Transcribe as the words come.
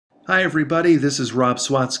Hi everybody, this is Rob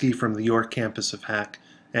Swatski from the York campus of Hack,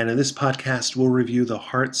 and in this podcast we'll review the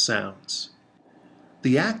heart sounds.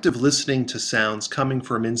 The act of listening to sounds coming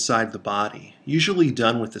from inside the body, usually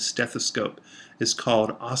done with a stethoscope, is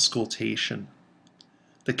called auscultation.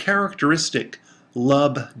 The characteristic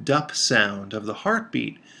lub-dup sound of the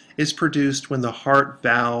heartbeat is produced when the heart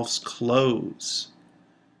valves close,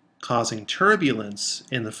 causing turbulence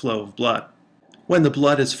in the flow of blood. When the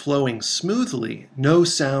blood is flowing smoothly, no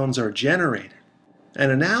sounds are generated. An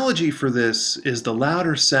analogy for this is the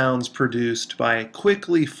louder sounds produced by a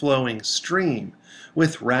quickly flowing stream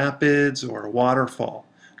with rapids or waterfall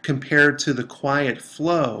compared to the quiet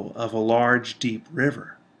flow of a large deep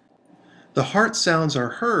river. The heart sounds are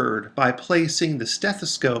heard by placing the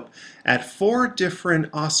stethoscope at 4 different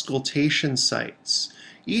auscultation sites,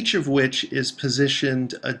 each of which is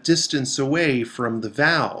positioned a distance away from the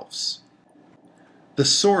valves, the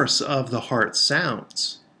source of the heart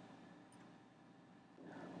sounds.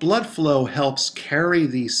 Blood flow helps carry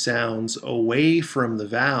these sounds away from the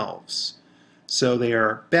valves, so they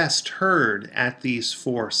are best heard at these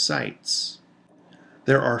 4 sites.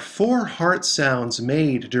 There are 4 heart sounds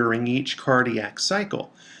made during each cardiac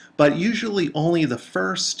cycle, but usually only the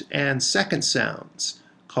first and second sounds,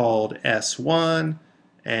 called S1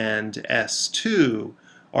 and S2,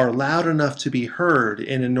 are loud enough to be heard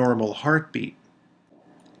in a normal heartbeat.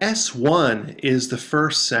 S1 is the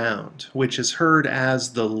first sound, which is heard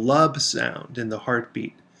as the lub sound in the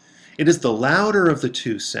heartbeat. It is the louder of the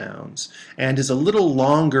 2 sounds and is a little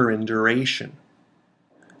longer in duration.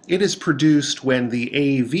 It is produced when the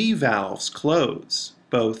AV valves close,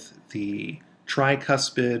 both the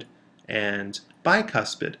tricuspid and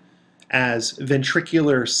bicuspid, as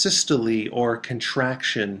ventricular systole or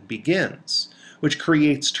contraction begins, which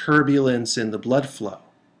creates turbulence in the blood flow.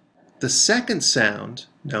 The second sound,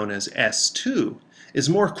 known as S2, is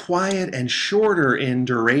more quiet and shorter in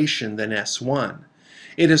duration than S1.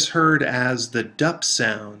 It is heard as the dup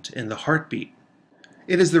sound in the heartbeat.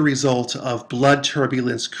 It is the result of blood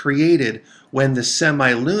turbulence created when the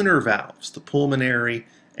semilunar valves, the pulmonary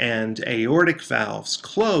and aortic valves,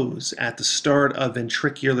 close at the start of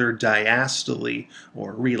ventricular diastole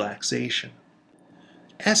or relaxation.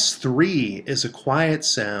 S3 is a quiet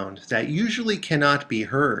sound that usually cannot be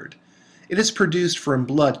heard. It is produced from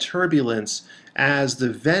blood turbulence as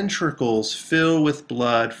the ventricles fill with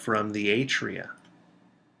blood from the atria.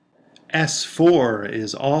 S4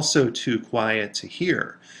 is also too quiet to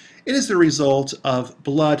hear. It is the result of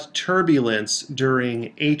blood turbulence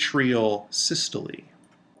during atrial systole.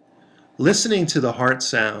 Listening to the heart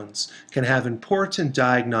sounds can have important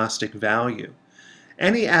diagnostic value.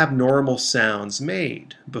 Any abnormal sounds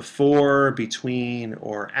made before, between,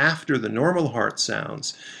 or after the normal heart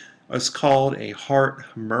sounds is called a heart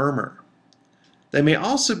murmur. They may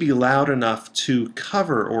also be loud enough to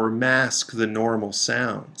cover or mask the normal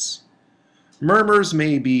sounds. Murmurs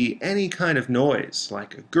may be any kind of noise,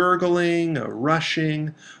 like a gurgling, a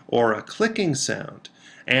rushing, or a clicking sound,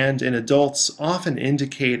 and in adults often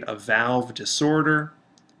indicate a valve disorder,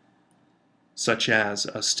 such as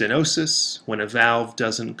a stenosis, when a valve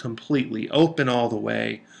doesn't completely open all the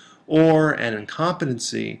way, or an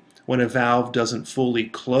incompetency, when a valve doesn't fully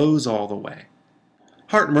close all the way.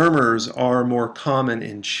 Heart murmurs are more common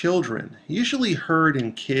in children, usually heard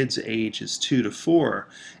in kids ages 2 to 4,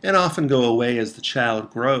 and often go away as the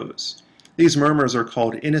child grows. These murmurs are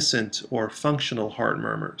called innocent or functional heart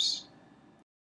murmurs.